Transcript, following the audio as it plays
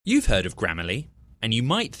You've heard of Grammarly, and you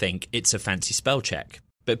might think it's a fancy spell check,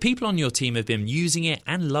 but people on your team have been using it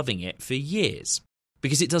and loving it for years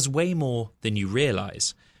because it does way more than you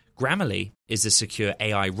realise. Grammarly is a secure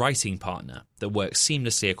AI writing partner that works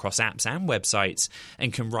seamlessly across apps and websites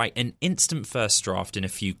and can write an instant first draft in a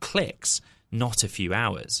few clicks, not a few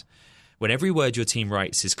hours. When every word your team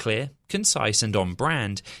writes is clear, concise and on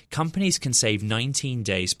brand, companies can save 19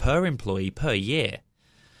 days per employee per year.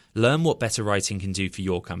 Learn what better writing can do for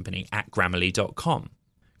your company at Grammarly.com.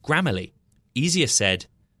 Grammarly. Easier said,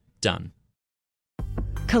 done.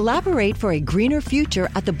 Collaborate for a greener future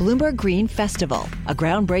at the Bloomberg Green Festival, a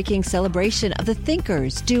groundbreaking celebration of the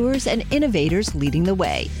thinkers, doers, and innovators leading the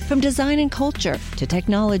way. From design and culture to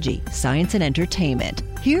technology, science, and entertainment.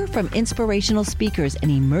 Hear from inspirational speakers and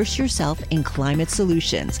immerse yourself in climate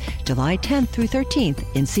solutions. July 10th through 13th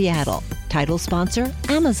in Seattle. Title sponsor,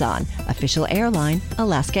 Amazon. Official airline,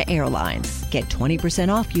 Alaska Airlines. Get 20%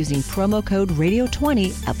 off using promo code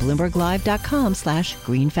Radio20 at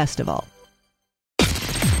BloombergLive.com/Green Festival.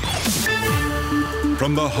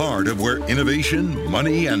 From the heart of where innovation,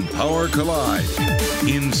 money, and power collide,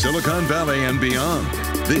 in Silicon Valley and beyond,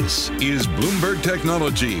 this is Bloomberg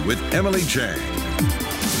Technology with Emily Chang.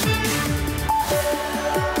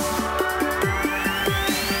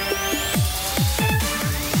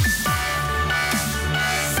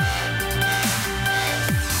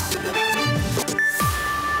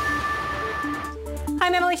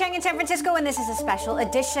 I'm Emily Chang in San Francisco, and this is a special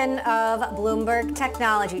edition of Bloomberg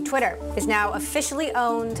Technology. Twitter is now officially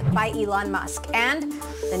owned by Elon Musk, and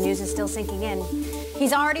the news is still sinking in.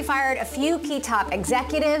 He's already fired a few key top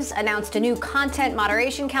executives, announced a new content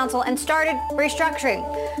moderation council, and started restructuring.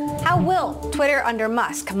 How will Twitter under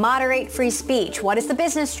Musk moderate free speech? What is the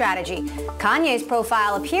business strategy? Kanye's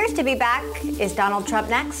profile appears to be back. Is Donald Trump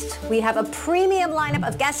next? We have a premium lineup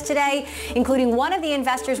of guests today, including one of the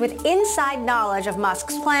investors with inside knowledge of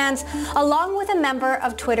Musk's plans, along with a member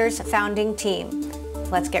of Twitter's founding team.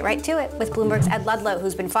 Let's get right to it with Bloomberg's Ed Ludlow,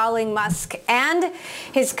 who's been following Musk and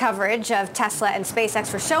his coverage of Tesla and SpaceX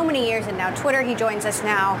for so many years, and now Twitter. He joins us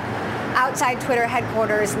now outside Twitter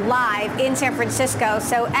headquarters live in San Francisco.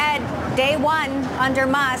 So Ed, day one under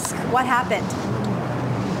Musk, what happened?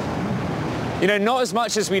 You know, not as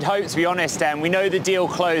much as we'd hoped, to be honest, we know the deal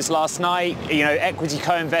closed last night. You know, equity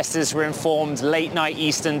co-investors were informed late night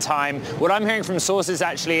Eastern time. What I'm hearing from sources,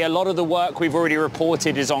 actually, a lot of the work we've already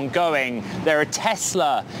reported is ongoing. There are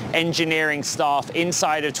Tesla engineering staff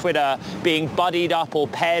inside of Twitter being buddied up or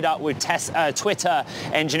paired up with Twitter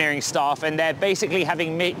engineering staff, and they're basically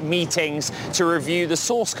having meetings to review the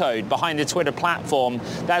source code behind the Twitter platform.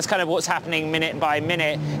 That's kind of what's happening minute by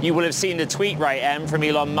minute. You will have seen the tweet, right, Em, from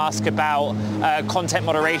Elon Musk about Content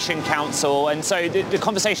Moderation Council. And so the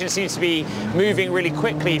conversation seems to be moving really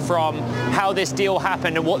quickly from how this deal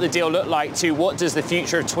happened and what the deal looked like to what does the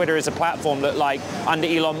future of Twitter as a platform look like under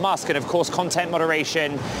Elon Musk. And of course, content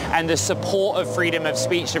moderation and the support of freedom of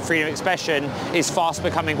speech and freedom of expression is fast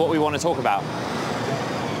becoming what we want to talk about.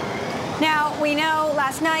 Now, we know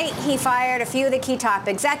last night he fired a few of the key top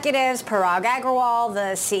executives, Parag Agrawal,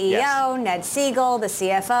 the CEO, yes. Ned Siegel, the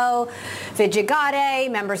CFO, Vijay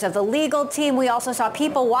Gadde, members of the legal team. We also saw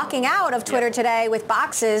people walking out of Twitter today with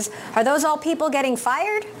boxes. Are those all people getting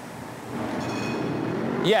fired?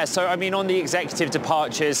 Yeah, so I mean, on the executive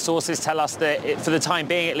departures, sources tell us that for the time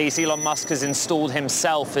being, at least, Elon Musk has installed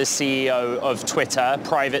himself as CEO of Twitter,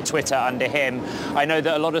 private Twitter under him. I know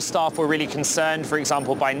that a lot of staff were really concerned, for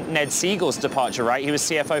example, by Ned Siegel's departure, right? He was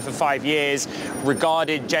CFO for 5 years,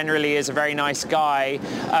 regarded generally as a very nice guy.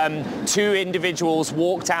 Two individuals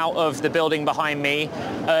walked out of the building behind me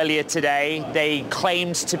earlier today. They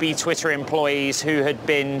claimed to be Twitter employees who had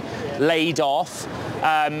been laid off.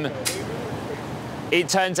 It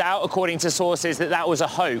turns out, according to sources, that was a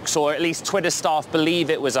hoax, or at least Twitter staff believe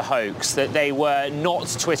it was a hoax, that they were not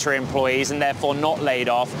Twitter employees and therefore not laid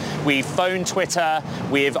off. We've phoned Twitter.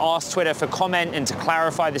 We've asked Twitter for comment and to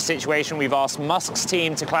clarify the situation. We've asked Musk's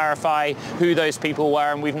team to clarify who those people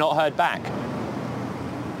were, and we've not heard back.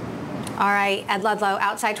 All right, Ed Ludlow,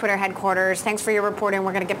 outside Twitter headquarters. Thanks for your reporting.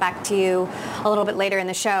 We're going to get back to you a little bit later in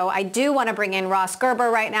the show. I do want to bring in Ross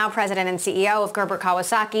Gerber right now, president and CEO of Gerber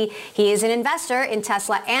Kawasaki. He is an investor in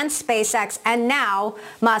Tesla and SpaceX and now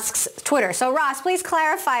Musk's Twitter. So Ross, please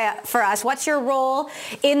clarify for us, what's your role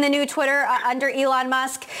in the new Twitter under Elon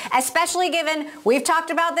Musk, especially given we've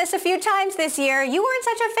talked about this a few times this year. You weren't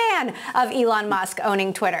such a fan of Elon Musk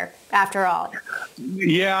owning Twitter, after all.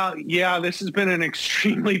 Yeah, this has been an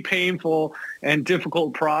extremely painful and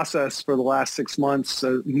difficult process for the last 6 months,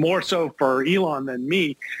 more so for Elon than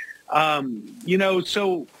me.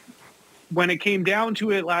 So when it came down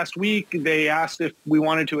to it last week, they asked if we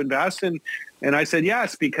wanted to invest, and I said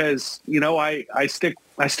yes, because, I stick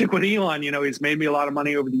with Elon. He's made me a lot of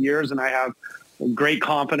money over the years, and I have great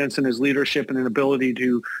confidence in his leadership and an ability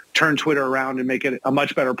to turn Twitter around and make it a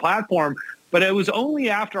much better platform. But it was only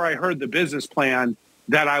after I heard the business plan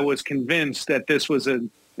that I was convinced that this was an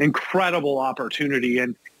incredible opportunity.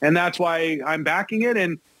 And that's why I'm backing it.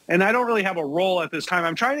 And I don't really have a role at this time.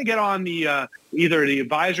 I'm trying to get on the either the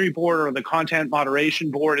advisory board or the content moderation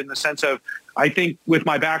board, in the sense of, I think with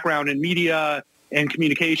my background in media and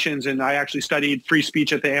communications, and I actually studied free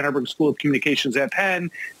speech at the Ann Arbor School of Communications at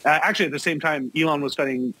Penn. Actually, at the same time, Elon was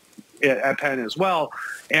studying at Penn as well.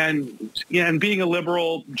 And being a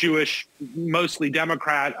liberal, Jewish, mostly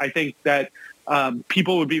Democrat, I think that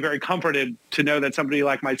people would be very comforted to know that somebody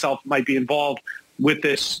like myself might be involved with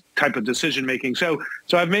this type of decision making. So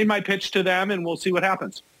I've made my pitch to them, and we'll see what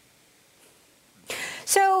happens.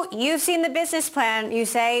 So you've seen the business plan. You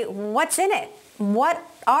say, what's in it? What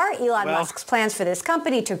are Elon Musk's plans for this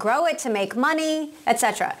company, to grow it, to make money,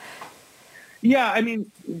 etc.? Yeah, I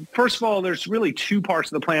mean, first of all, there's really two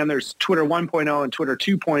parts of the plan. There's Twitter 1.0 and Twitter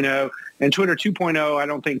 2.0. And Twitter 2.0, I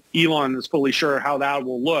don't think Elon is fully sure how that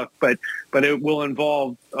will look, but it will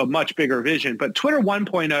involve a much bigger vision. But Twitter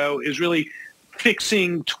 1.0 is really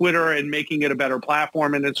fixing Twitter and making it a better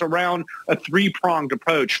platform. And it's around a three-pronged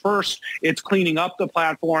approach. First, it's cleaning up the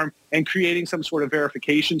platform and creating some sort of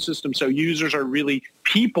verification system so users are really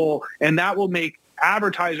people, and that will make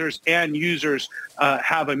advertisers and users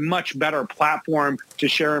have a much better platform to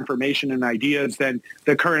share information and ideas than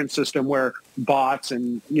the current system where bots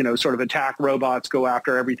and, sort of attack robots go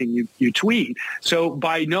after everything you tweet. So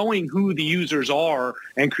by knowing who the users are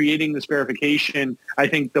and creating this verification, I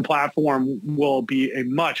think the platform will be a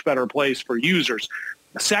much better place for users.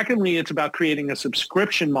 Secondly, it's about creating a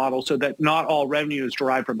subscription model so that not all revenue is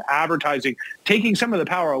derived from advertising, taking some of the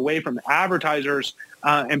power away from advertisers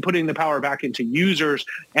and putting the power back into users.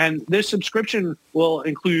 And this subscription will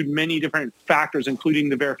include many different factors, including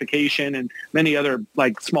the verification and many other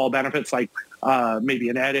small benefits, like maybe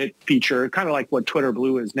an edit feature, kind of like what Twitter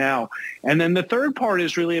Blue is now. And then the third part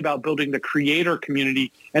is really about building the creator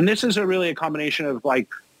community. And this is really a combination of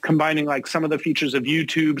combining some of the features of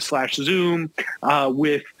YouTube/Zoom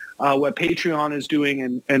with what Patreon is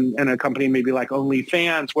doing and a company maybe like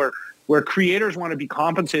OnlyFans, where creators want to be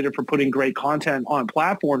compensated for putting great content on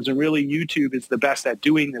platforms, and really YouTube is the best at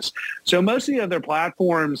doing this. So most of the other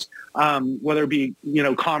platforms, whether it be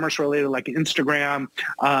commerce related like Instagram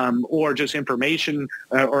or just information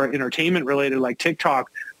or entertainment related like TikTok,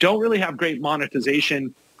 don't really have great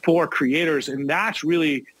monetization for creators, and that's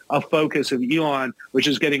really a focus of Elon, which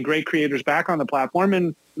is getting great creators back on the platform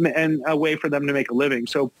and a way for them to make a living.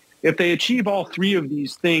 So if they achieve all three of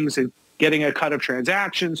these things, and getting a cut of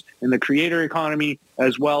transactions in the creator economy,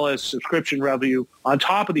 as well as subscription revenue on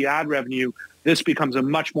top of the ad revenue, this becomes a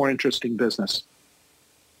much more interesting business.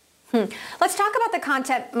 Let's talk about the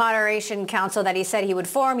Content Moderation Council that he said he would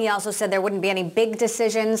form. He also said there wouldn't be any big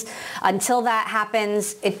decisions until that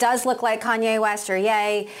happens. It does look like Kanye West, or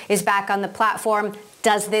Ye, is back on the platform.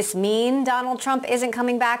 Does this mean Donald Trump isn't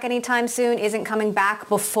coming back anytime soon, isn't coming back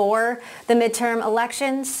before the midterm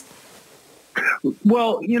elections?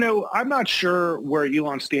 Well, I'm not sure where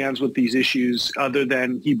Elon stands with these issues, other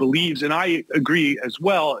than he believes, and I agree as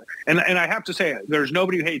well. And I have to say, there's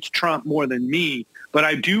nobody who hates Trump more than me, but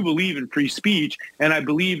I do believe in free speech. And I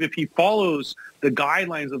believe if he follows the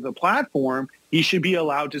guidelines of the platform, he should be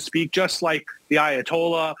allowed to speak, just like the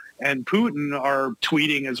Ayatollah and Putin are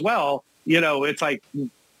tweeting as well. It's like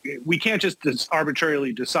we can't just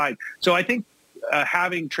arbitrarily decide. So I think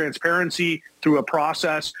having transparency through a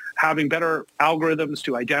process, having better algorithms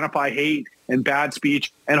to identify hate and bad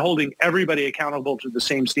speech, and holding everybody accountable to the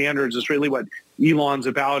same standards is really what Elon's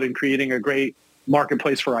about, in creating a great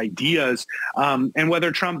marketplace for ideas. And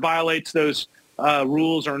whether Trump violates those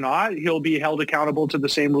rules or not, he'll be held accountable to the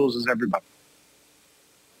same rules as everybody.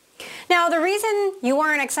 Now, the reason you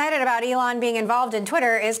weren't excited about Elon being involved in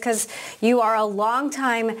Twitter is because you are a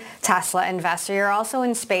longtime Tesla investor. You're also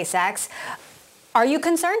in SpaceX. Are you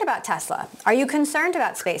concerned about Tesla? Are you concerned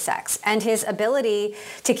about SpaceX and his ability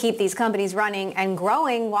to keep these companies running and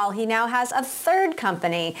growing while he now has a third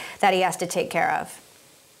company that he has to take care of?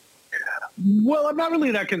 Well, I'm not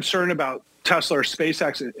really that concerned about Tesla or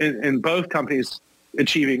SpaceX, in both companies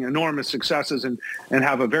achieving enormous successes and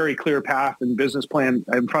have a very clear path and business plan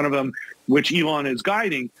in front of them, which Elon is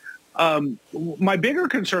guiding. My bigger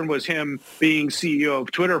concern was him being CEO of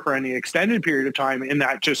Twitter for any extended period of time, in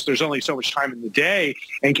that just there's only so much time in the day,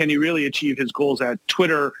 and can he really achieve his goals at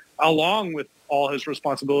Twitter along with all his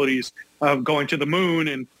responsibilities of going to the moon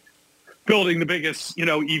and building the biggest,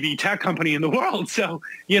 EV tech company in the world. So,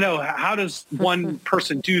 how does one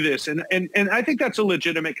person do this? And I think that's a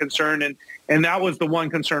legitimate concern. And that was the one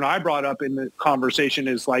concern I brought up in the conversation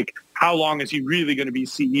is like, how long is he really going to be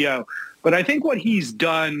CEO? But I think what he's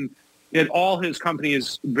done in all his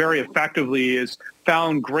companies very effectively is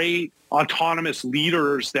found great autonomous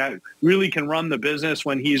leaders that really can run the business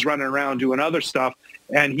when he's running around doing other stuff.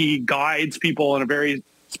 And he guides people in a very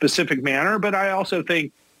specific manner. But I also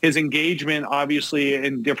think his engagement, obviously,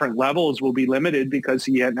 in different levels will be limited because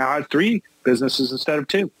he now has 3 businesses instead of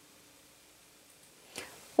 2.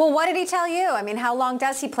 Well, what did he tell you? I mean, how long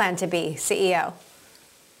does he plan to be CEO?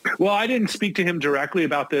 Well, I didn't speak to him directly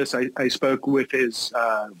about this. I spoke with his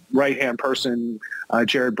right-hand person,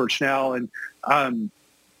 Jared Birchnell. And,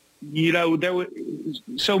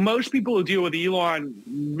 so most people who deal with Elon,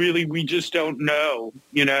 really, we just don't know,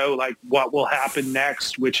 like what will happen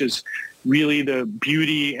next, which is really the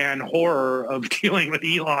beauty and horror of dealing with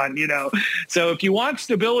Elon, So if you want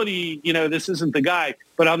stability, this isn't the guy.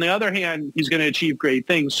 But on the other hand, he's going to achieve great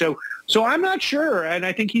things. So I'm not sure. And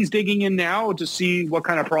I think he's digging in now to see what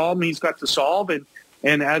kind of problem he's got to solve.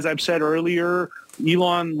 And as I've said earlier,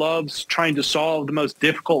 Elon loves trying to solve the most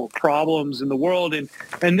difficult problems in the world. And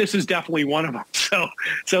this is definitely one of them.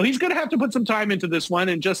 So he's going to have to put some time into this one.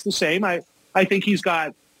 And just the same, I think he's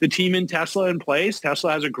got the team in Tesla in place.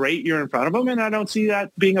 Tesla has a great year in front of him, and I don't see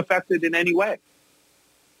that being affected in any way.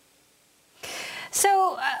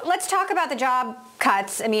 So let's talk about the job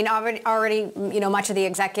cuts. I mean, already, much of the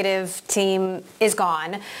executive team is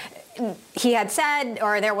gone. He had said,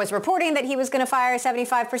 or there was reporting that he was going to fire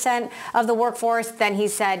 75% of the workforce. Then he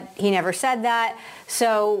said he never said that.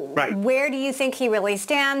 So Where do you think he really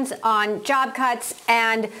stands on job cuts?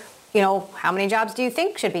 And, how many jobs do you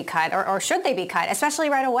think should be cut or should they be cut, especially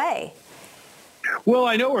right away? Well,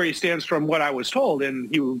 I know where he stands from what I was told,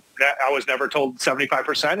 and I was never told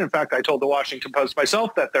 75%. In fact, I told the Washington Post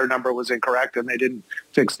myself that their number was incorrect, and they didn't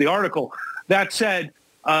fix the article. That said,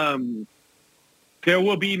 there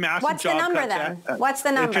will be massive What's job the number cuts. Then? What's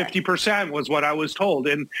the number? 50% was what I was told.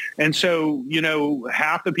 And so,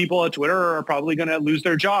 half the people at Twitter are probably going to lose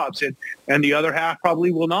their jobs and the other half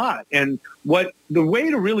probably will not. And the way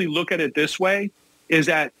to really look at it this way is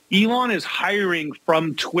that Elon is hiring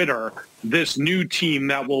from Twitter this new team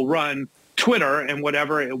that will run Twitter and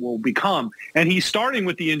whatever it will become. And he's starting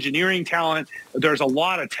with the engineering talent. There's a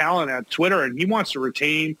lot of talent at Twitter, and he wants to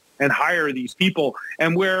retain and hire these people.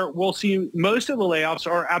 And where we'll see most of the layoffs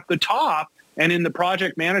are at the top and in the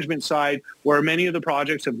project management side, where many of the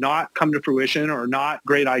projects have not come to fruition or not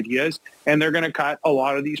great ideas, and they're going to cut a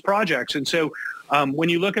lot of these projects. And so when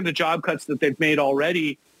you look at the job cuts that they've made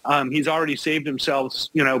already, he's already saved himself,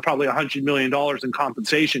 probably $100 million in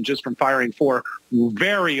compensation just from firing 4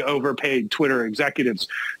 very overpaid Twitter executives.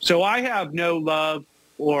 So I have no love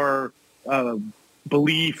or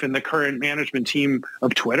belief in the current management team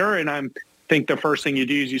of Twitter. And I think the first thing you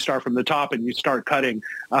do is you start from the top and you start cutting.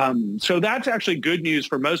 So that's actually good news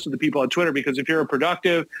for most of the people at Twitter, because if you're a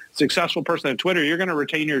productive, successful person at Twitter, you're going to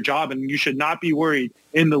retain your job, and you should not be worried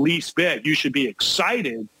in the least bit. You should be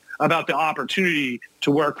excited about the opportunity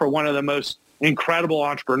to work for one of the most incredible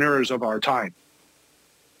entrepreneurs of our time.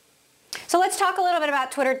 So let's talk a little bit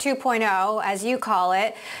about Twitter 2.0, as you call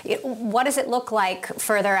it. What does it look like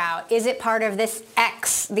further out? Is it part of this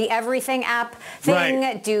X, the everything app thing?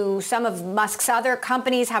 Right. Do some of Musk's other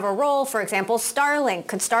companies have a role? For example, Starlink.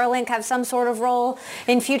 Could Starlink have some sort of role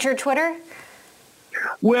in future Twitter?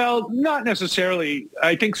 Well, not necessarily.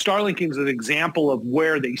 I think Starlink is an example of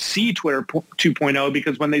where they see Twitter 2.0,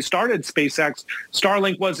 because when they started SpaceX,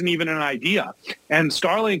 Starlink wasn't even an idea. And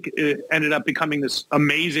Starlink ended up becoming this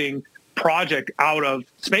amazing project out of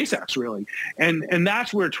SpaceX, really. And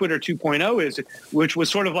that's where Twitter 2.0 is, which was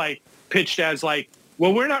sort of like pitched as like,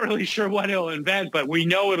 well, we're not really sure what it'll invent, but we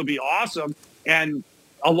know it'll be awesome. And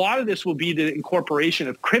a lot of this will be the incorporation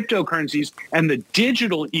of cryptocurrencies and the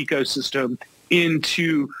digital ecosystem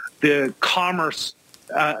into the commerce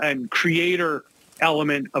and creator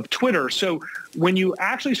element of Twitter. So when you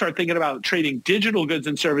actually start thinking about trading digital goods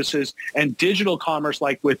and services and digital commerce,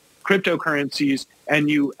 like with cryptocurrencies, and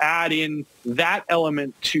you add in that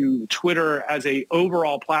element to Twitter as a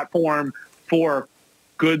overall platform for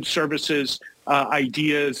goods, services,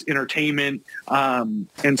 ideas, entertainment,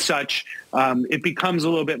 and such, it becomes a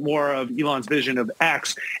little bit more of Elon's vision of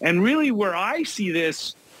X. And really where I see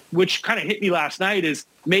this, which kind of hit me last night, is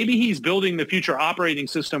maybe he's building the future operating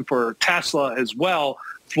system for Tesla as well,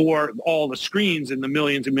 for all the screens and the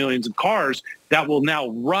millions and millions of cars that will now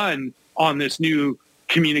run on this new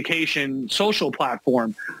communication social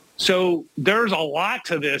platform. So there's a lot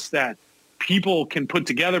to this that people can put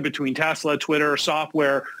together between Tesla, Twitter,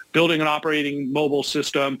 software, building an operating mobile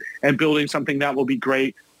system, and building something that will be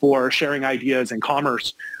great for sharing ideas and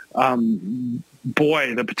commerce,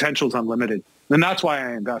 boy, the potential is unlimited. And that's why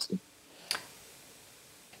I invested.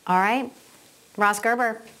 All right. Ross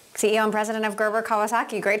Gerber, CEO and president of Gerber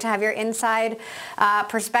Kawasaki. Great to have your inside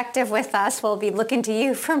perspective with us. We'll be looking to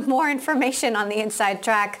you for more information on the inside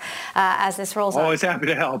track as this rolls on. Always happy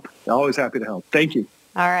to help. Always happy to help. Thank you.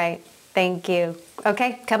 All right. Thank you.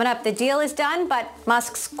 Okay, coming up, the deal is done, but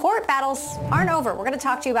Musk's court battles aren't over. We're going to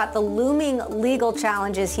talk to you about the looming legal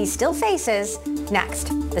challenges he still faces next.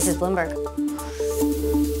 This is Bloomberg.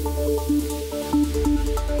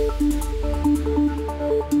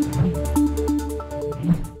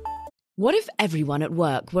 What if everyone at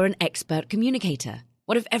work were an expert communicator?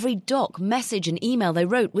 What if every doc, message, and email they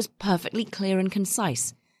wrote was perfectly clear and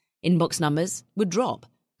concise? Inbox numbers would drop,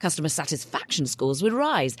 customer satisfaction scores would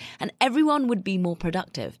rise, and everyone would be more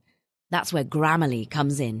productive. That's where Grammarly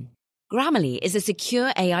comes in. Grammarly is a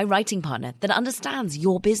secure AI writing partner that understands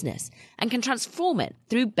your business and can transform it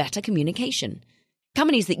through better communication.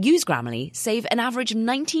 Companies that use Grammarly save an average of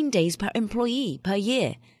 19 days per employee per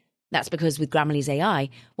year. That's because with Grammarly's AI,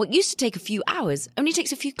 what used to take a few hours only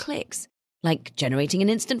takes a few clicks, like generating an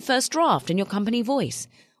instant first draft in your company voice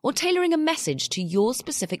or tailoring a message to your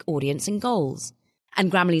specific audience and goals. And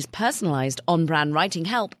Grammarly's personalized on-brand writing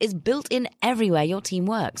help is built in everywhere your team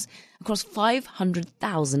works, across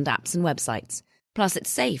 500,000 apps and websites. Plus, it's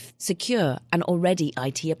safe, secure, and already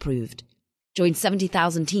IT approved. Join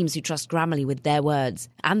 70,000 teams who trust Grammarly with their words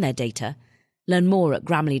and their data. Learn more at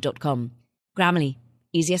Grammarly.com. Grammarly.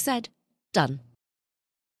 Easier said, done.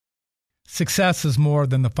 Success is more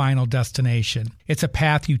than the final destination. It's a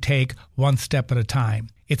path you take one step at a time.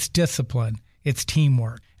 It's discipline, it's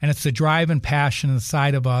teamwork, and it's the drive and passion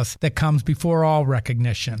inside of us that comes before all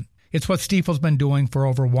recognition. It's what Stifel's been doing for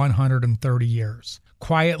over 130 years.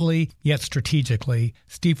 Quietly, yet strategically,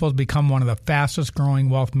 Stifel's become one of the fastest growing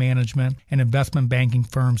wealth management and investment banking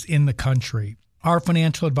firms in the country. Our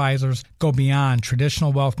financial advisors go beyond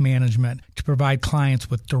traditional wealth management to provide clients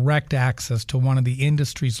with direct access to one of the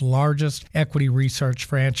industry's largest equity research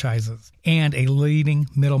franchises and a leading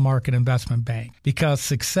middle market investment bank. Because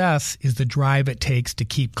success is the drive it takes to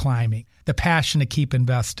keep climbing, the passion to keep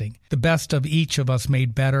investing, the best of each of us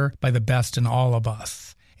made better by the best in all of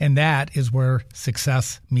us. And that is where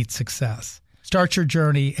success meets success. Start your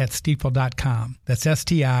journey at Stifel.com. That's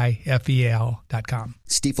Stifel.com.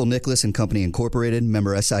 Stifel Nicholas and Company Incorporated,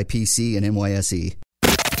 member SIPC and NYSE.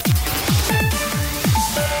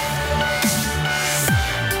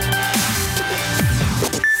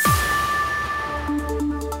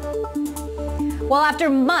 Well, after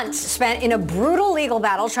months spent in a brutal legal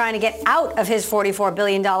battle trying to get out of his $44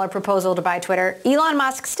 billion proposal to buy Twitter, Elon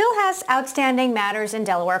Musk still has outstanding matters in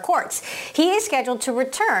Delaware courts. He is scheduled to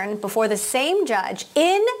return before the same judge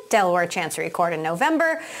in Delaware Chancery Court in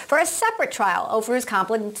November for a separate trial over his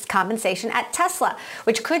compensation at Tesla,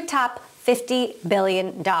 which could top $50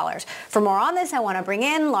 billion. For more on this, I want to bring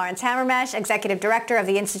in Lawrence Hamermesh, Executive Director of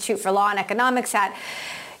the Institute for Law and Economics at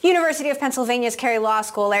University of Pennsylvania's Carey Law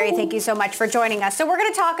School. Larry, thank you so much for joining us. So we're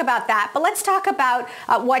going to talk about that, but let's talk about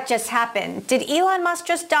what just happened. Did Elon Musk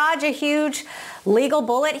just dodge a huge legal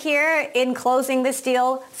bullet here in closing this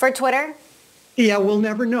deal for Twitter? Yeah, we'll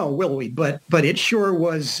never know, will we? But it sure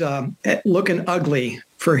was looking ugly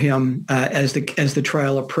for him as the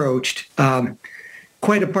trial approached.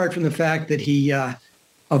 Quite apart from the fact that he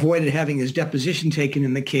avoided having his deposition taken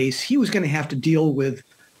in the case, he was going to have to deal with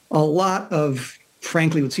a lot of,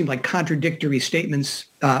 frankly, what seemed like contradictory statements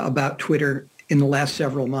about Twitter in the last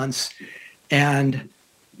several months. And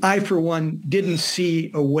I, for one, didn't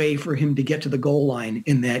see a way for him to get to the goal line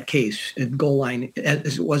in that case, and goal line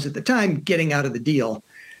as it was at the time, getting out of the deal.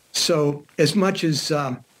 So as much as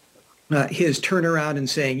his turnaround and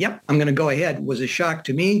saying, yep, I'm going to go ahead, was a shock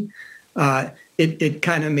to me, it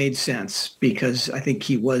kind of made sense because I think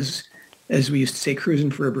he was, as we used to say,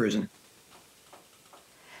 cruising for a bruising.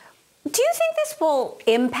 Do you think this will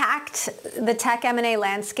impact the tech M&A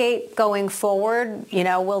landscape going forward? You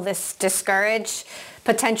know, will this discourage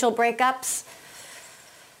potential breakups?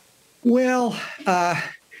 Well,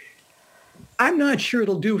 I'm not sure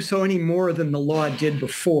it'll do so any more than the law did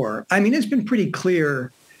before. I mean, it's been pretty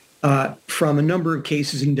clear from a number of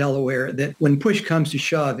cases in Delaware that when push comes to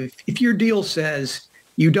shove, if your deal says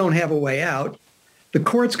you don't have a way out, the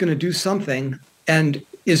court's going to do something and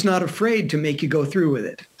is not afraid to make you go through with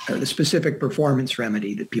it, the specific performance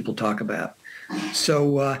remedy that people talk about.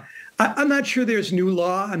 So I'm not sure there's new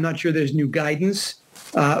law. I'm not sure there's new guidance,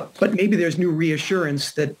 but maybe there's new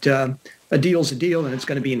reassurance that a deal's a deal and it's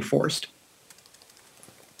going to be enforced.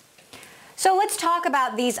 So let's talk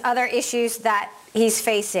about these other issues that he's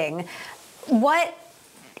facing.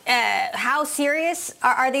 How serious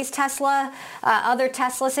are these other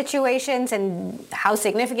Tesla situations, and how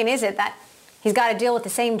significant is it that he's got to deal with the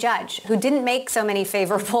same judge who didn't make so many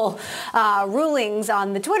favorable rulings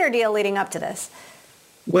on the Twitter deal leading up to this?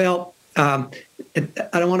 Well, I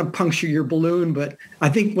don't want to puncture your balloon, but I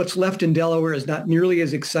think what's left in Delaware is not nearly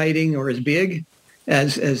as exciting or as big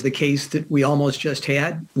as the case that we almost just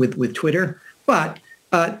had with Twitter. But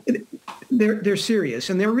they're serious,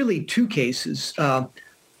 and there are really two cases.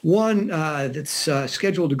 One that's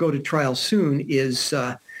scheduled to go to trial soon is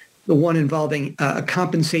the one involving a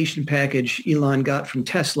compensation package Elon got from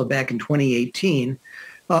Tesla back in 2018,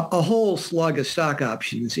 a whole slug of stock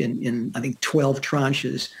options in I think 12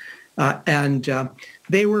 tranches. And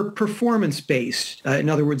they were performance-based. In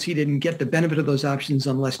other words, he didn't get the benefit of those options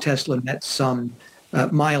unless Tesla met some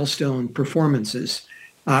milestone performances,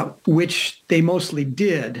 which they mostly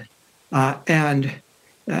did. And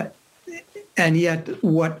yet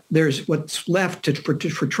what's left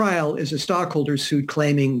for trial is a stockholder suit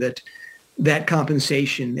claiming that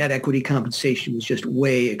compensation, that equity compensation, was just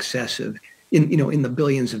way excessive in the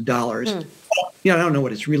billions of dollars. I don't know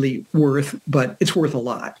what it's really worth, but it's worth a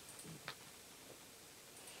lot.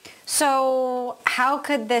 So how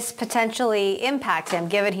could this potentially impact him,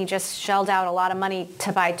 given he just shelled out a lot of money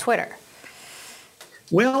to buy Twitter?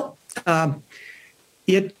 Well,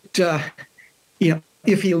 if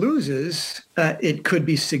he loses, it could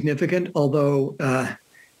be significant, although,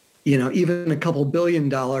 even a couple $1 billion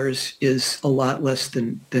is a lot less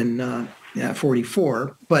than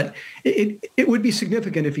 44. But it would be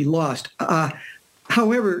significant if he lost.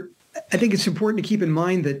 However, I think it's important to keep in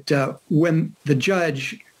mind that when the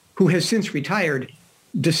judge, who has since retired,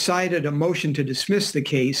 decided a motion to dismiss the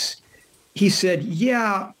case, he said,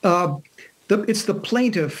 it's the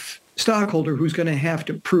plaintiff stockholder who's going to have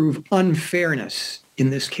to prove unfairness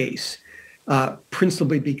in this case,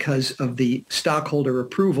 principally because of the stockholder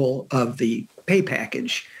approval of the pay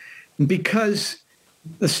package. And because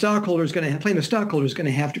the stockholder is going to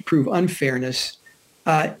have to prove unfairness,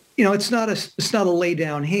 it's not a lay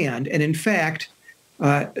down hand. And in fact,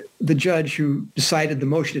 the judge who decided the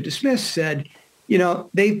motion to dismiss said,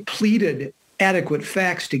 they pleaded adequate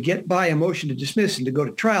facts to get by a motion to dismiss and to go to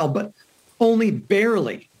trial, but only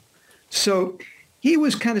barely. So he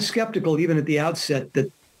was kind of skeptical even at the outset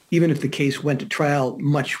that even if the case went to trial,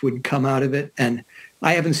 much would come out of it. And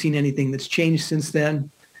I haven't seen anything that's changed since then.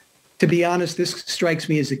 To be honest, this strikes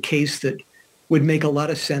me as a case that would make a lot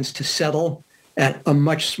of sense to settle at a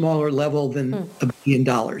much smaller level than $1 billion.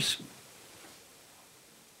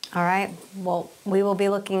 All right. Well, we will be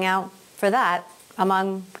looking out for that,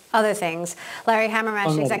 among other things. Larry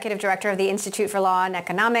Hamermesh, Executive Director of the Institute for Law and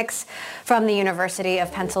Economics from the University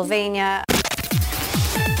of Pennsylvania.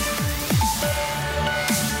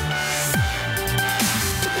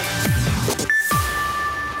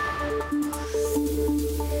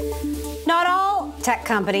 Not all tech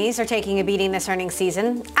companies are taking a beating this earnings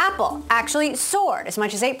season. Apple actually soared as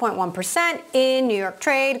much as 8.1% in New York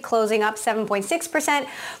trade, closing up 7.6%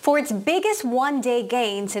 for its biggest one-day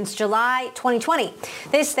gain since July 2020.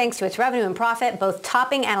 This thanks to its revenue and profit, both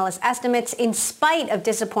topping analyst estimates in spite of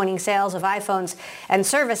disappointing sales of iPhones and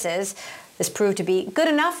services. This proved to be good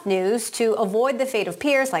enough news to avoid the fate of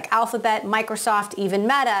peers like Alphabet, Microsoft, even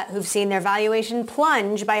Meta, who've seen their valuation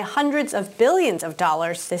plunge by hundreds of billions of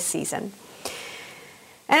dollars this season.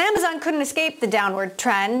 And Amazon couldn't escape the downward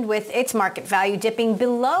trend, with its market value dipping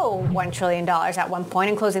below $1 trillion at one point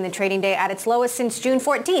and closing the trading day at its lowest since June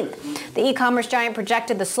 14th. The e-commerce giant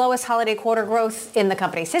projected the slowest holiday quarter growth in the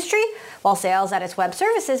company's history, while sales at its web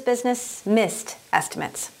services business missed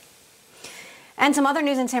estimates. And some other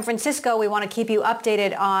news in San Francisco. We want to keep you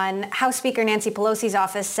updated on House Speaker Nancy Pelosi's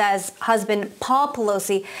office says husband Paul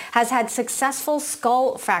Pelosi has had successful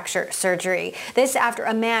skull fracture surgery. This after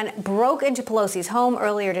a man broke into Pelosi's home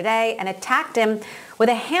earlier today and attacked him with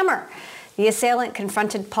a hammer. The assailant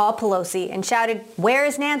confronted Paul Pelosi and shouted, "Where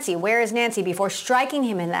is Nancy? Where is Nancy?" before striking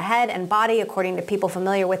him in the head and body, according to people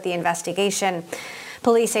familiar with the investigation.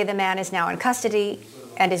 Police say the man is now in custody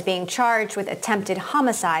and is being charged with attempted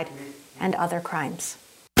homicide and other crimes.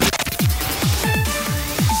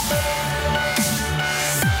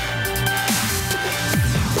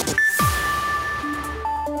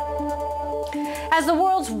 As the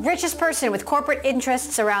world's richest person with corporate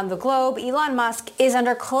interests around the globe, Elon Musk is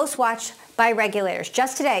under close watch by regulators.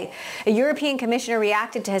 Just today, a European commissioner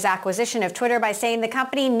reacted to his acquisition of Twitter by saying the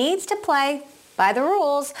company needs to play by the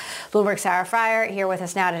rules. Bloomberg's Sarah Frier here with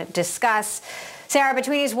us now to discuss. Sarah,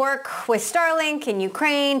 between his work with Starlink in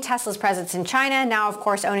Ukraine, Tesla's presence in China, now, of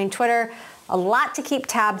course, owning Twitter, A lot to keep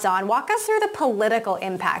tabs on. Walk us through the political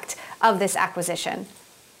impact of this acquisition.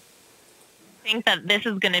 I think that this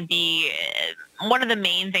is going to be one of the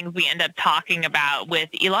main things we end up talking about with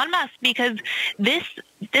Elon Musk, because this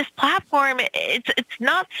platform, it's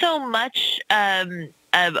not so much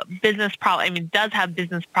a business problem. I mean, it does have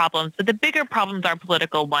business problems, but the bigger problems are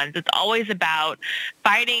political ones. It's always about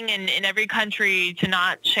fighting in every country to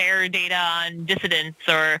not share data on dissidents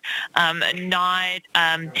or not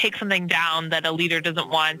take something down that a leader doesn't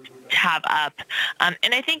want to have up.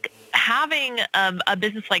 And I think having a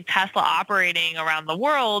business like Tesla operating around the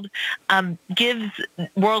world gives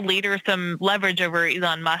world leaders some leverage over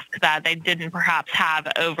Elon Musk that they didn't perhaps have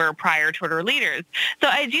over prior Twitter leaders. So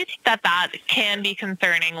I do think that can be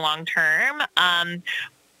concerning long term.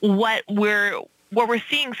 What we're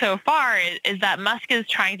seeing so far is that Musk is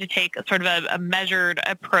trying to take sort of a measured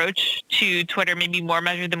approach to Twitter, maybe more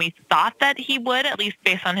measured than we thought that he would, at least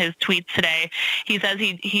based on his tweets today. He says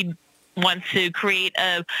he wants to create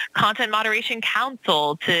a content moderation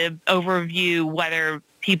council to overview whether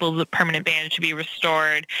people's permanent bans should be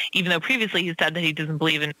restored, even though previously he said that he doesn't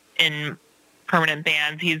believe in permanent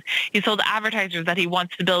bans. He's told advertisers that he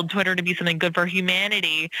wants to build Twitter to be something good for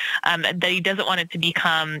humanity, that he doesn't want it to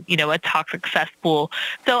become, a toxic cesspool.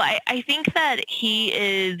 So I think that he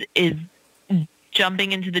is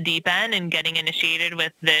jumping into the deep end and getting initiated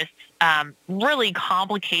with this really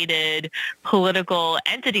complicated political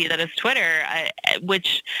entity that is Twitter,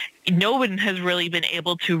 which no one has really been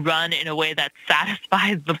able to run in a way that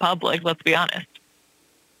satisfies the public, let's be honest.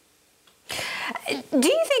 Do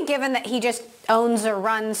you think, given that he just owns or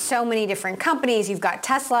runs so many different companies, you've got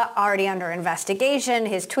Tesla already under investigation,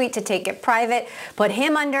 his tweet to take it private put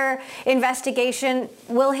him under investigation,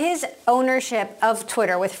 will his ownership of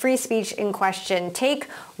Twitter with free speech in question take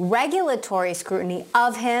regulatory scrutiny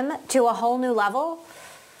of him to a whole new level?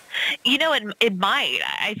 It might.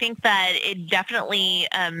 I think that it definitely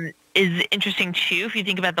is interesting too if you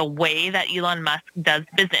think about the way that Elon Musk does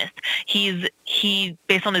business. He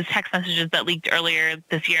based on his text messages that leaked earlier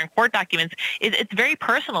this year in court documents, it's very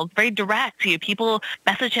personal, it's very direct. People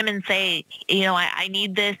message him and say, I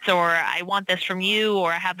need this, or I want this from you,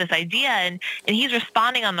 or I have this idea, and he's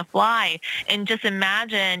responding on the fly. And just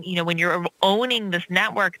imagine, when you're owning this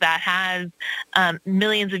network that has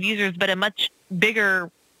millions of users, but a much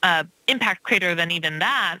bigger impact crater than even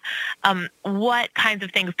that, what kinds of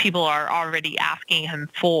things people are already asking him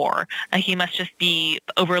for. He must just be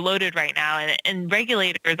overloaded right now, and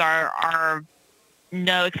regulators are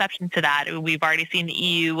no exception to that. We've already seen the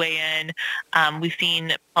EU weigh in. We've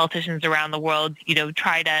seen politicians around the world,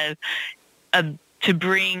 try to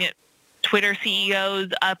bring Twitter CEOs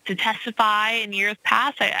up to testify in years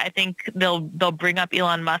past. I think they'll bring up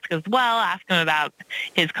Elon Musk as well, ask him about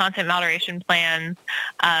his content moderation plans.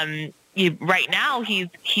 Right now, he's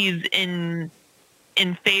in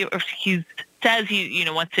favor. He says he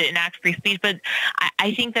wants to enact free speech, but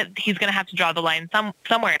I think that he's going to have to draw the line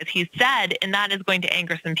somewhere, as he said, and that is going to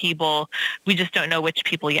anger some people. We just don't know which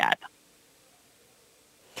people yet.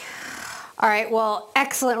 All right. Well,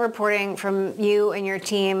 excellent reporting from you and your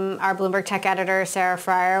team, our Bloomberg Tech editor, Sarah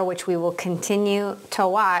Friar, which we will continue to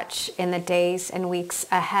watch in the days and weeks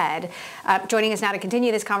ahead. Joining us now to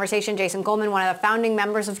continue this conversation, Jason Goldman, one of the founding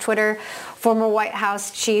members of Twitter, former White House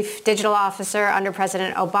chief digital officer under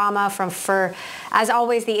President Obama, for, as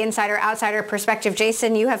always, the insider-outsider perspective.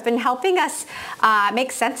 Jason, you have been helping us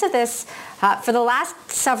make sense of this for the last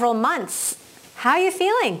several months. How are you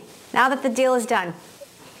feeling now that the deal is done?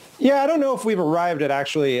 Yeah, I don't know if we've arrived at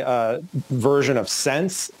actually a version of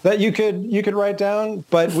sense that you could write down,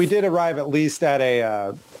 but we did arrive at least at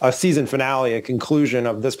a season finale, a conclusion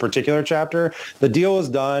of this particular chapter. The deal is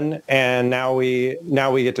done, and now we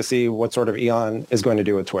get to see what sort of Elon is going to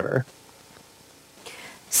do with Twitter.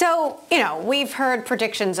 So, we've heard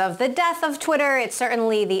predictions of the death of Twitter. It's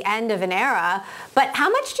certainly the end of an era, but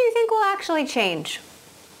how much do you think will actually change?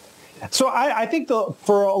 So I think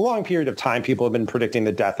for a long period of time, people have been predicting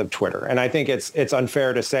the death of Twitter. And I think it's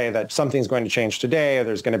unfair to say that something's going to change today, or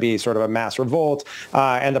there's going to be sort of a mass revolt,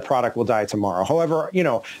 and the product will die tomorrow. However,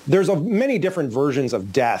 there's many different versions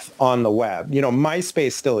of death on the web.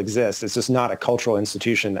 MySpace still exists. It's just not a cultural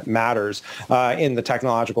institution that matters in the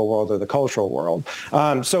technological world or the cultural world.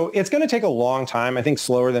 So it's going to take a long time, I think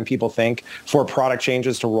slower than people think, for product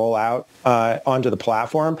changes to roll out onto the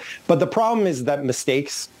platform. But the problem is that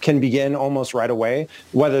mistakes can begin almost right away,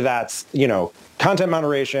 whether that's, content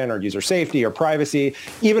moderation or user safety or privacy.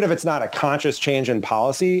 Even if it's not a conscious change in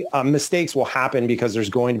policy, mistakes will happen because there's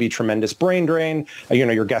going to be tremendous brain drain.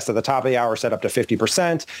 Your guest at the top of the hour said up to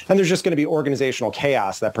 50%, and there's just going to be organizational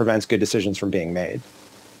chaos that prevents good decisions from being made.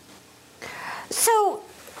 So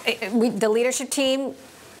the leadership team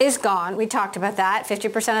is gone. We talked about that.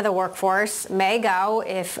 50% of the workforce may go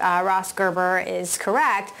if Ross Gerber is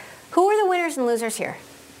correct. Who are the winners and losers here?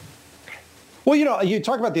 Well, you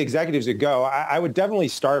talk about the executives that go. I would definitely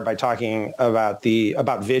start by talking about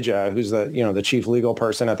Vijaya, who's the chief legal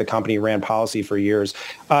person at the company, ran policy for years.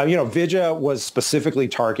 Vijaya was specifically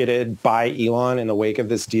targeted by Elon in the wake of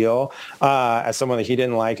this deal as someone that he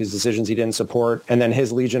didn't like, his decisions he didn't support, and then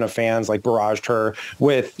his legion of fans barraged her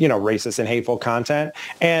with racist and hateful content.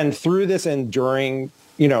 And through this enduring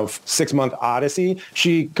 6-month odyssey,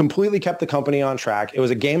 she completely kept the company on track. It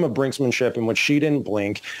was a game of brinksmanship in which she didn't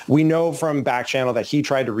blink. We know from back channel that he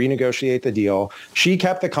tried to renegotiate the deal. She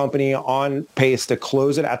kept the company on pace to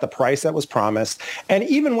close it at the price that was promised. And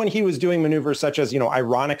even when he was doing maneuvers such as,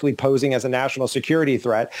 ironically posing as a national security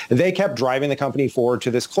threat, they kept driving the company forward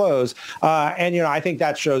to this close. I think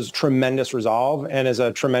that shows tremendous resolve and is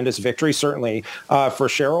a tremendous victory, certainly for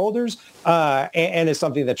shareholders. And is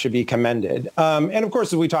something that should be commended. And of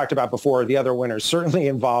course, as we talked about before, the other winners certainly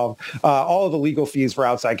involve all of the legal fees for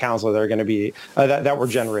outside counsel that are going to be that were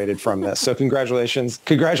generated from this. So congratulations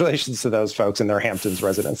to those folks in their Hamptons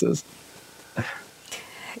residences.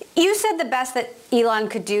 You said the best that Elon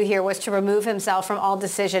could do here was to remove himself from all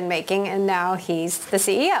decision making, and now he's the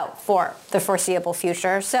CEO for the foreseeable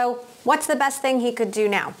future. So what's the best thing he could do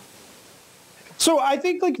now? So I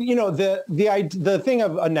think the thing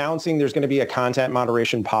of announcing there's going to be a content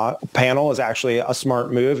moderation panel is actually a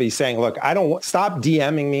smart move. He's saying, look, stop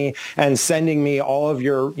DMing me and sending me all of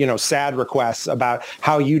your sad requests about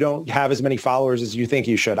how you don't have as many followers as you think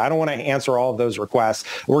you should. I don't want to answer all of those requests.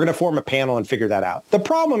 We're going to form a panel and figure that out. The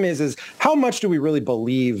problem is how much do we really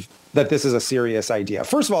believe that this is a serious idea?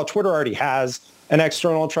 First of all, Twitter already has an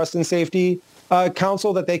external trust and safety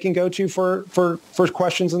council that they can go to for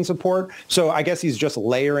questions and support. So I guess he's just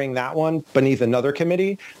layering that one beneath another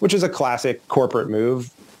committee, which is a classic corporate move.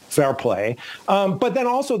 Fair play. But then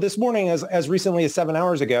also this morning, as recently as 7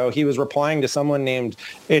 hours ago, he was replying to someone named,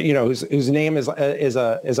 whose name is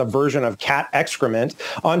a version of cat excrement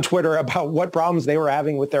on Twitter about what problems they were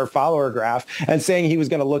having with their follower graph and saying he was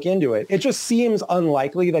going to look into it. It just seems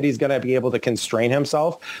unlikely that he's going to be able to constrain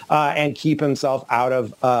himself and keep himself out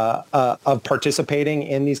of participating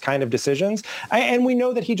in these kind of decisions. And we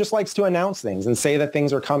know that he just likes to announce things and say that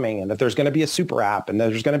things are coming and that there's going to be a super app and that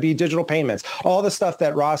there's going to be digital payments, all the stuff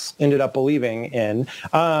that Ross ended up believing in.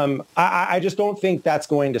 I just don't think that's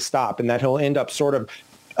going to stop and that he'll end up sort of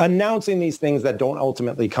announcing these things that don't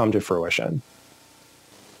ultimately come to fruition.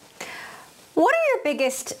 What are your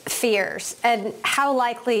biggest fears, and how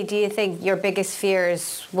likely do you think your biggest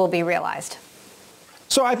fears will be realized?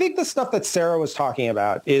 So I think the stuff that Sarah was talking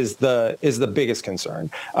about is the biggest concern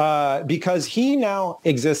because he now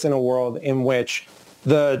exists in a world in which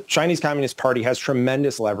the Chinese Communist Party has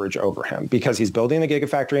tremendous leverage over him because he's building the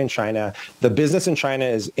Gigafactory in China. The business in China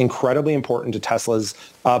is incredibly important to Tesla's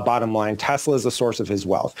bottom line. Tesla is the source of his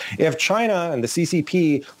wealth. If China and the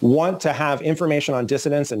CCP want to have information on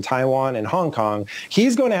dissidents in Taiwan and Hong Kong,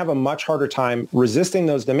 he's going to have a much harder time resisting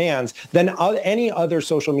those demands than any other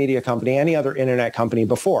social media company, any other internet company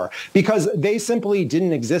before, because they simply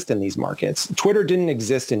didn't exist in these markets. Twitter didn't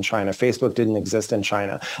exist in China. Facebook didn't exist in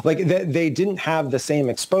China. They didn't have the same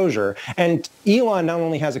exposure. And Elon not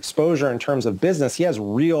only has exposure in terms of business, he has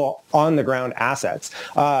real on-the-ground assets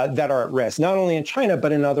that are at risk, not only in China,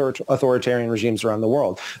 but in other authoritarian regimes around the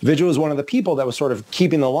world. Vijay was one of the people that was sort of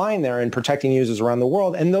keeping the line there and protecting users around the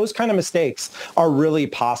world. And those kind of mistakes are really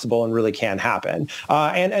possible and really can happen.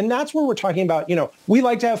 And that's where we're talking about, we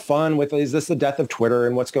like to have fun with, is this the death of Twitter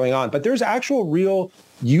and what's going on? But there's actual real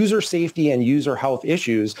user safety and user health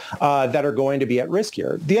issues that are going to be at risk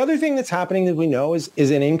here. The other thing that's happening that we know is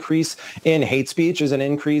an increase in hate speech, is an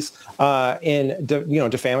increase in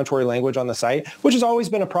defamatory language on the site, which has always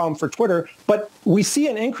been a problem for Twitter. But we see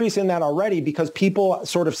an increase in that already because people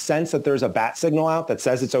sort of sense that there's a bat signal out that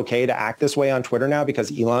says it's okay to act this way on Twitter now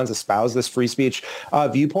because Elon's espoused this free speech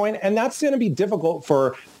viewpoint. And that's going to be difficult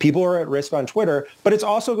for people who are at risk on Twitter, but it's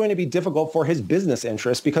also going to be difficult for his business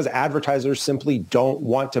interests because advertisers simply don't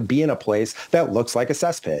want to be in a place that looks like a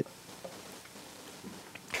cesspit.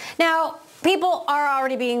 Now, people are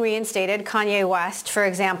already being reinstated. Kanye West, for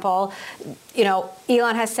example,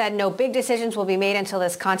 Elon has said no big decisions will be made until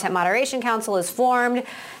this Content Moderation Council is formed.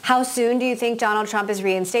 How soon do you think Donald Trump is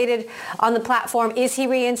reinstated on the platform? Is he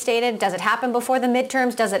reinstated? Does it happen before the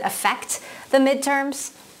midterms? Does it affect the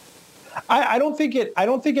midterms? I don't think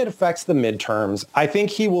it affects the midterms. I think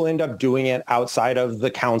he will end up doing it outside of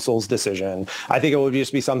the council's decision. I think it will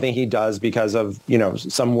just be something he does because of,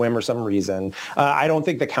 some whim or some reason. I don't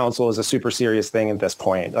think the council is a super serious thing at this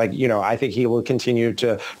point. I think he will continue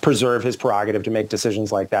to preserve his prerogative to make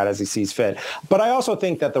decisions like that as he sees fit. But I also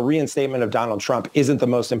think that the reinstatement of Donald Trump isn't the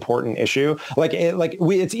most important issue.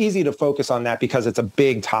 It's easy to focus on that because it's a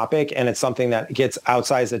big topic and it's something that gets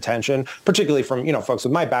outsized attention, particularly from, folks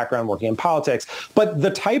with my background working in politics. But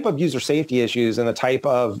the type of user safety issues and the type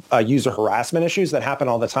of user harassment issues that happen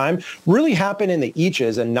all the time really happen in the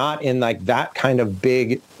eaches and not in that kind of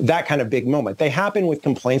big moment. They happen with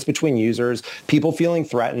complaints between users, people feeling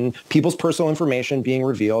threatened, people's personal information being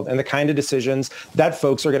revealed, and the kind of decisions that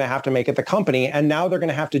folks are going to have to make at the company. And now they're going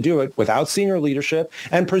to have to do it without senior leadership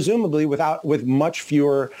and presumably with much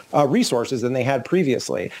fewer resources than they had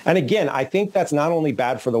previously. And again, I think that's not only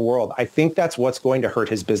bad for the world. I think that's what's going to hurt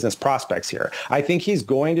his business prospects here. I think he's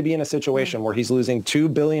going to be in a situation where he's losing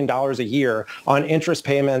 $2 billion a year on interest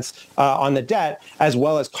payments on the debt, as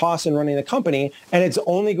well as costs in running the company. And it's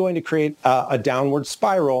only going to create a downward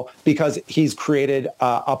spiral because he's created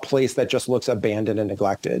a place that just looks abandoned and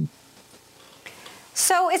neglected.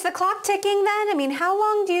 So is the clock ticking then? I mean, how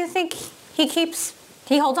long do you think he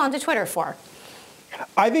holds on to Twitter for?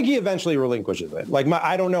 I think he eventually relinquishes it.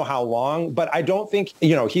 I don't know how long, but I don't think,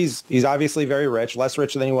 he's obviously very rich, less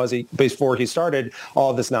rich than he was before he started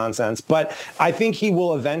all of this nonsense. But I think he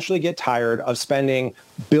will eventually get tired of spending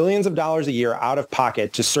billions of dollars a year out of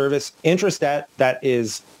pocket to service interest debt that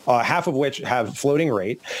is half of which have floating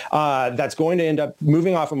rate, that's going to end up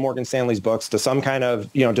moving off of Morgan Stanley's books to some kind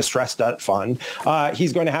of, distressed debt fund.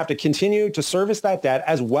 He's going to have to continue to service that debt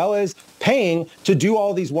as well as paying to do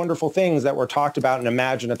all these wonderful things that were talked about and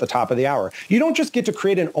imagined at the top of the hour. You don't just get to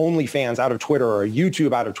create an OnlyFans out of Twitter or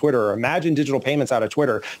YouTube out of Twitter or Imagine Digital Payments out of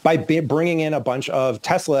Twitter by bringing in a bunch of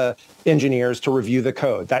Tesla engineers to review the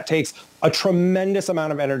code. That takes a tremendous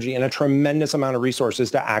amount of energy and a tremendous amount of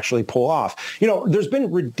resources to actually pull off. There's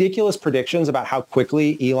been ridiculous predictions about how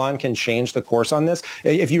quickly Elon can change the course on this.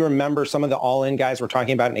 If you remember, some of the all-in guys were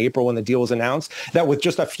talking about in April when the deal was announced, that with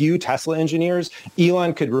just a few Tesla engineers,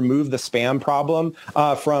 Elon could remove the spam problem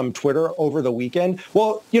from Twitter over the weekend.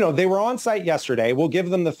 Well, they were on site yesterday. We'll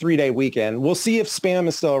give them the 3-day weekend. We'll see if spam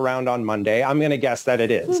is still around on Monday. I'm going to guess that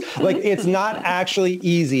it is. It's not actually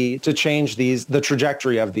easy to change the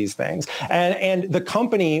trajectory of these things. And the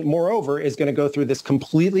company, moreover, is going to go through this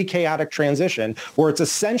completely chaotic transition where it's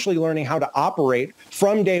essentially learning how to operate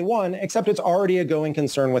from day one, except it's already a going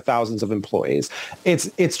concern with thousands of employees.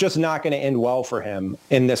 It's just not going to end well for him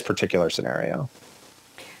in this particular scenario.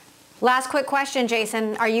 Last quick question,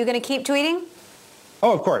 Jason. Are you going to keep tweeting?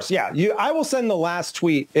 Oh, of course. Yeah. I will send the last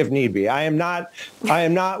tweet if need be. I am not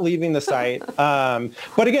leaving the site.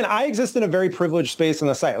 But again, I exist in a very privileged space on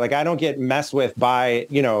the site. I don't get messed with by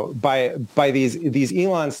these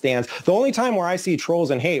Elon stands. The only time where I see trolls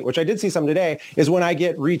and hate, which I did see some today, is when I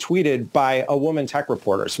get retweeted by a woman tech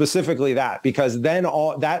reporter, specifically that, because then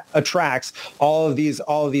all that attracts all of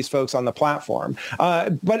these folks on the platform.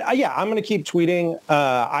 But yeah, I'm going to keep tweeting.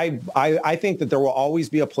 I think that there will always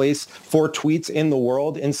be a place for tweets in the world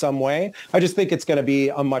in some way. I just think it's going to be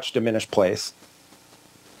a much diminished place.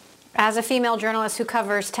 As a female journalist who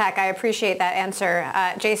covers tech, I appreciate that answer.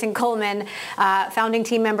 Jason Coleman, founding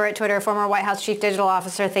team member at Twitter, former White House chief digital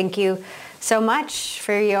officer, thank you so much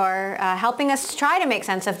for your helping us try to make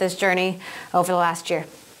sense of this journey over the last year.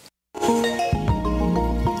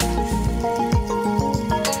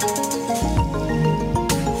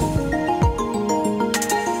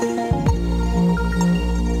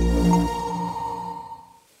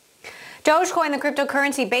 Dogecoin, the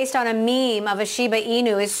cryptocurrency based on a meme of a Shiba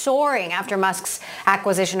Inu, is soaring after Musk's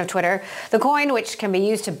acquisition of Twitter. The coin, which can be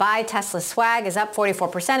used to buy Tesla swag, is up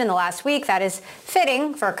 44% in the last week. That is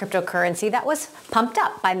fitting for a cryptocurrency that was pumped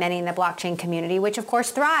up by many in the blockchain community, which of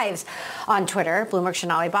course thrives on Twitter. Bloomberg's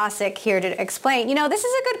Sonali Basak here to explain. This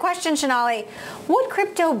is a good question, Sonali. Would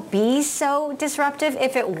crypto be so disruptive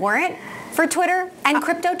if it weren't for Twitter and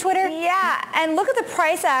crypto Twitter? Yeah, and look at the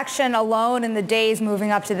price action alone in the days moving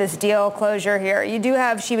up to this deal closure here. You do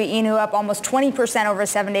have Shiba Inu up almost 20% over a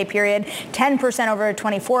 7-day period, 10% over a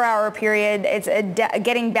 24-hour period. It's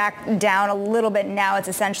getting back down a little bit now. It's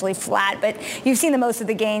essentially flat, but you've seen the most of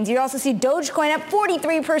the gains. You also see Dogecoin up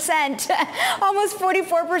 43%, almost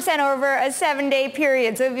 44% over a 7-day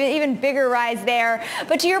period. So even bigger rise there.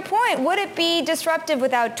 But to your point, would it be disruptive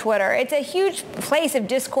without Twitter? It's a huge place of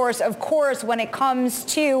discourse, of course, discourse when it comes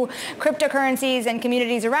to cryptocurrencies and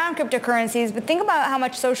communities around cryptocurrencies. But think about how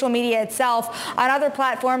much social media itself on other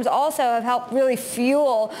platforms also have helped really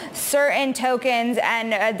fuel certain tokens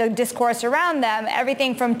and the discourse around them.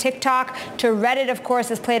 Everything from TikTok to Reddit, of course,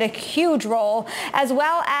 has played a huge role, as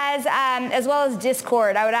well as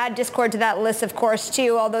Discord. I would add Discord to that list, of course,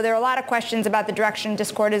 too, although there are a lot of questions about the direction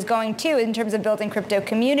Discord is going to in terms of building crypto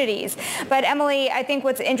communities. But Emily, I think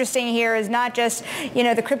what's interesting here is not just,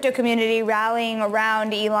 the crypto community rallying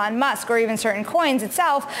around Elon Musk or even certain coins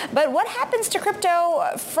itself, but what happens to crypto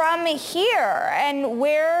from here, and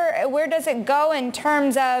where does it go in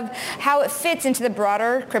terms of how it fits into the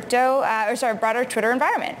broader broader Twitter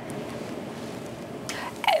environment?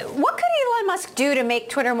 What could Elon Musk do to make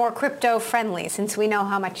Twitter more crypto-friendly, since we know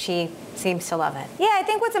how much he seems to love it? Yeah, I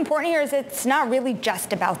think what's important here is it's not really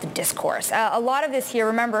just about the discourse. A lot of this here,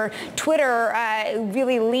 remember, Twitter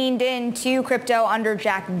really leaned into crypto under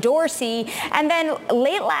Jack Dorsey, and then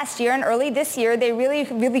late last year and early this year, they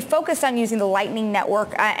really focused on using the Lightning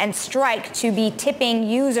Network and Strike to be tipping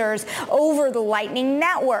users over the Lightning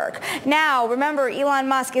Network. Now, remember, Elon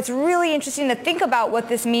Musk, it's really interesting to think about what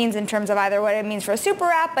this means in terms of either what it means for a super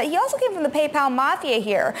app, but he also came from the PayPal mafia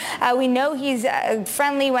here. We know he's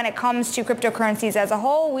friendly when it comes to cryptocurrencies as a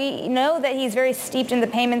whole. We know that he's very steeped in the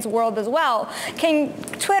payments world as well. Can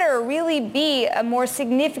Twitter really be a more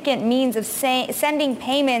significant means of sending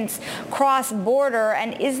payments cross-border,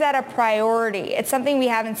 and is that a priority? It's something we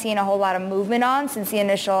haven't seen a whole lot of movement on since the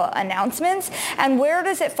initial announcements. And where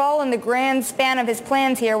does it fall in the grand span of his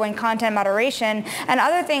plans here when content moderation and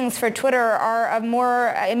other things for Twitter are of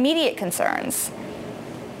more immediate concerns?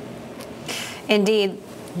 Indeed.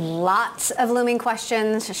 Lots of looming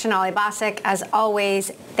questions. Sonali Basak, as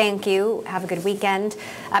always, thank you. Have a good weekend.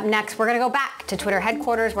 Up next, we're going to go back to Twitter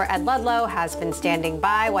headquarters where Ed Ludlow has been standing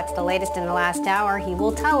by. What's the latest in the last hour? He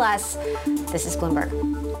will tell us. This is Bloomberg.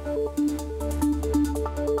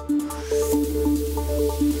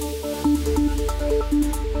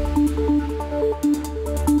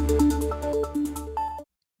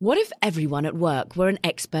 What if everyone at work were an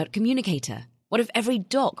expert communicator? What if every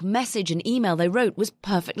doc, message, and email they wrote was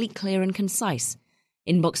perfectly clear and concise?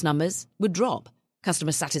 Inbox numbers would drop,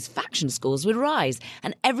 customer satisfaction scores would rise,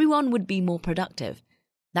 and everyone would be more productive.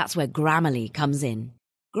 That's where Grammarly comes in.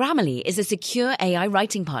 Grammarly is a secure AI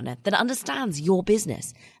writing partner that understands your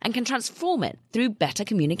business and can transform it through better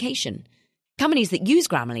communication. Companies that use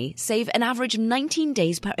Grammarly save an average of 19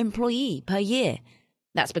 days per employee per year.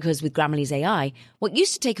 That's because with Grammarly's AI, what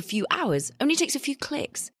used to take a few hours only takes a few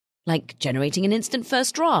clicks. Like generating an instant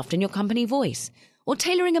first draft in your company voice, or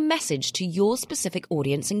tailoring a message to your specific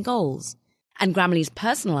audience and goals. And Grammarly's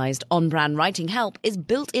personalized on-brand writing help is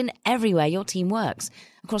built in everywhere your team works,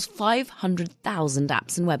 across 500,000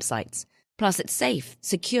 apps and websites. Plus, it's safe,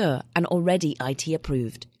 secure, and already IT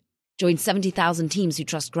approved. Join 70,000 teams who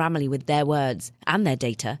trust Grammarly with their words and their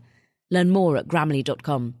data. Learn more at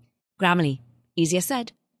Grammarly.com. Grammarly. Easier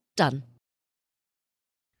said, done.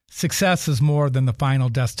 Success is more than the final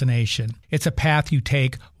destination. It's a path you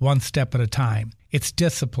take one step at a time. It's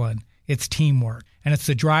discipline, it's teamwork, and it's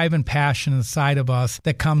the drive and passion inside of us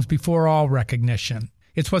that comes before all recognition.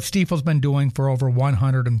 It's what Stifel's been doing for over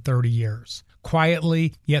 130 years.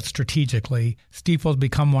 Quietly, yet strategically, Stifel's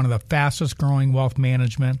become one of the fastest growing wealth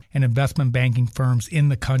management and investment banking firms in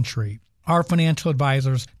the country. Our financial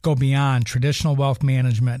advisors go beyond traditional wealth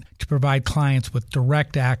management to provide clients with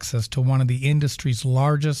direct access to one of the industry's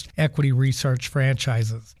largest equity research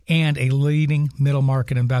franchises and a leading middle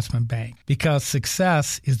market investment bank. Because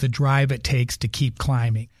success is the drive it takes to keep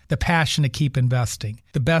climbing, the passion to keep investing,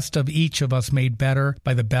 the best of each of us made better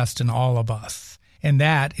by the best in all of us. And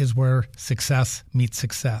that is where success meets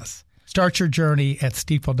success. Start your journey at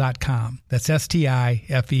Stifel.com. That's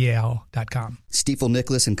Stifel.com. Stifel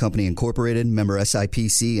Nicholas and Company Incorporated, member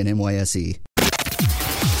SIPC and NYSE.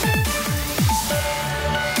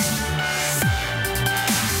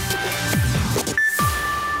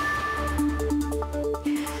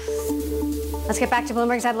 Let's get back to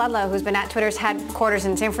Bloomberg's Ed Ludlow, who's been at Twitter's headquarters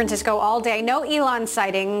in San Francisco all day. No Elon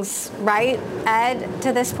sightings, right, Ed,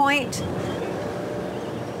 to this point?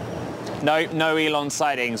 No Elon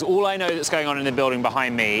sightings. All I know that's going on in the building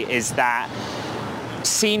behind me is that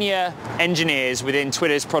senior engineers within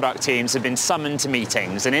Twitter's product teams have been summoned to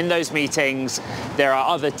meetings. And in those meetings, there are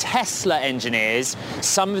other Tesla engineers.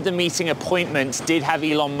 Some of the meeting appointments did have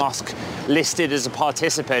Elon Musk listed as a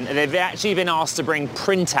participant. And they've actually been asked to bring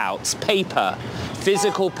printouts, paper,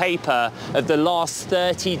 physical paper of the last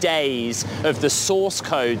 30 days of the source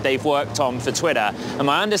code they've worked on for Twitter. And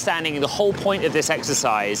my understanding, the whole point of this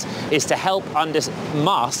exercise is to help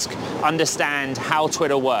Musk understand how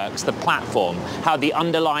Twitter works, the platform, how the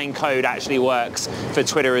underlying code actually works for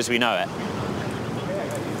Twitter as we know it.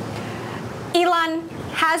 Elon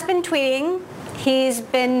has been tweeting. He's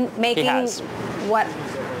been making what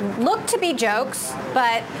look to be jokes,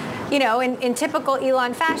 but in typical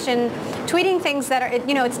Elon fashion, tweeting things that are,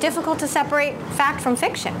 it's difficult to separate fact from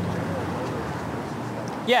fiction.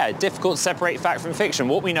 Yeah, difficult to separate fact from fiction.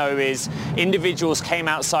 What we know is individuals came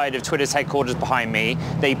outside of Twitter's headquarters behind me.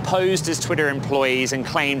 They posed as Twitter employees and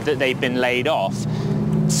claimed that they'd been laid off.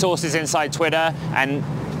 Sources inside Twitter and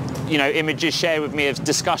images shared with me of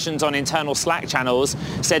discussions on internal Slack channels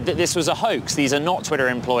said that this was a hoax. These are not Twitter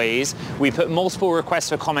employees. We put multiple requests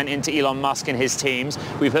for comment into Elon Musk and his teams.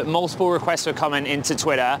 We put multiple requests for comment into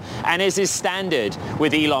Twitter. And as is standard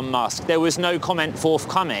with Elon Musk, there was no comment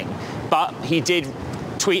forthcoming. But he did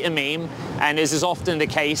tweet a meme, and as is often the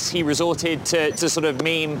case, he resorted to sort of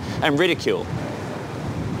meme and ridicule.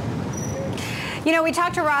 We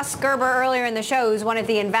talked to Ross Gerber earlier in the show, who's one of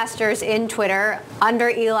the investors in Twitter under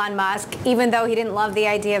Elon Musk, even though he didn't love the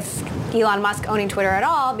idea of Elon Musk owning Twitter at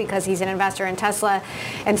all because he's an investor in Tesla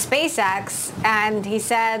and SpaceX. And he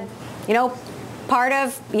said, part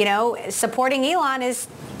of, supporting Elon is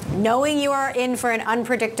knowing you are in for an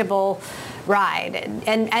unpredictable ride.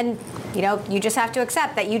 And you just have to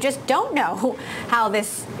accept that you just don't know how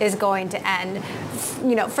this is going to end.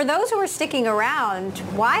 For those who are sticking around,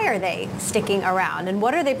 why are they sticking around and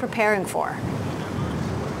what are they preparing for?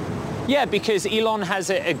 Yeah, because Elon has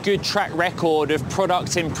a good track record of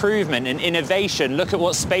product improvement and innovation. Look at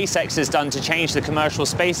what SpaceX has done to change the commercial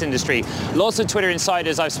space industry. Lots of Twitter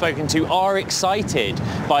insiders I've spoken to are excited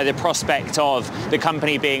by the prospect of the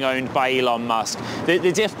company being owned by Elon Musk.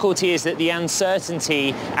 The difficulty is that the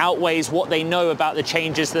uncertainty outweighs what they know about the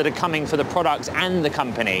changes that are coming for the product and the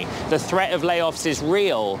company. The threat of layoffs is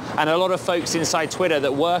real, and a lot of folks inside Twitter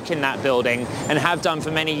that work in that building and have done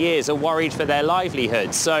for many years are worried for their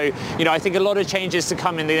livelihoods. So, I think a lot of changes to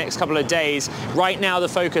come in the next couple of days. Right now, the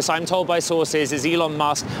focus, I'm told by sources, is Elon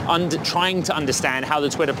Musk trying to understand how the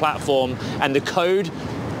Twitter platform and the code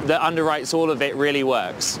that underwrites all of it really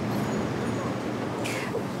works.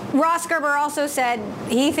 Ross Gerber also said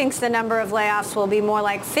he thinks the number of layoffs will be more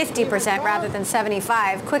like 50% rather than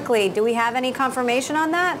 75%. Quickly, do we have any confirmation on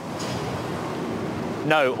that?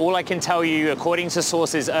 No, all I can tell you, according to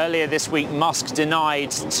sources earlier this week, Musk denied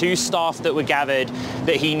to staff that were gathered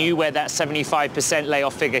that he knew where that 75%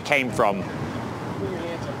 layoff figure came from.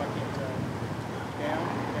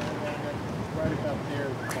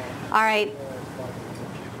 All right,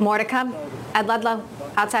 more to come. Ed Ludlow,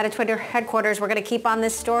 outside of Twitter headquarters. We're going to keep on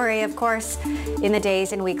this story, of course, in the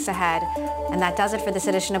days and weeks ahead. And that does it for this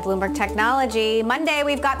edition of Bloomberg Technology. Monday,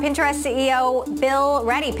 we've got Pinterest CEO Bill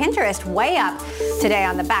Ready. Pinterest way up today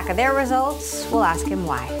on the back of their results. We'll ask him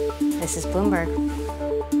why. This is Bloomberg.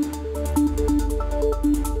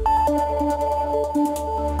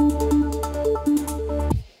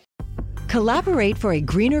 Collaborate for a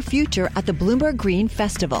greener future at the Bloomberg Green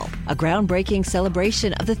Festival, a groundbreaking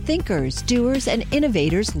celebration of the thinkers, doers, and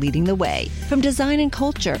innovators leading the way. From design and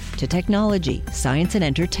culture to technology, science, and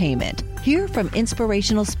entertainment. Hear from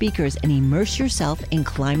inspirational speakers and immerse yourself in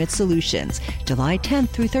climate solutions. July 10th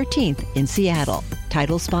through 13th in Seattle.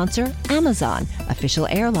 Title sponsor, Amazon. Official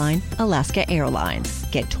airline, Alaska Airlines.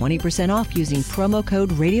 Get 20% off using promo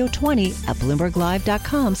code radio20 at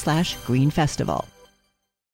BloombergLive.com/Green Festival.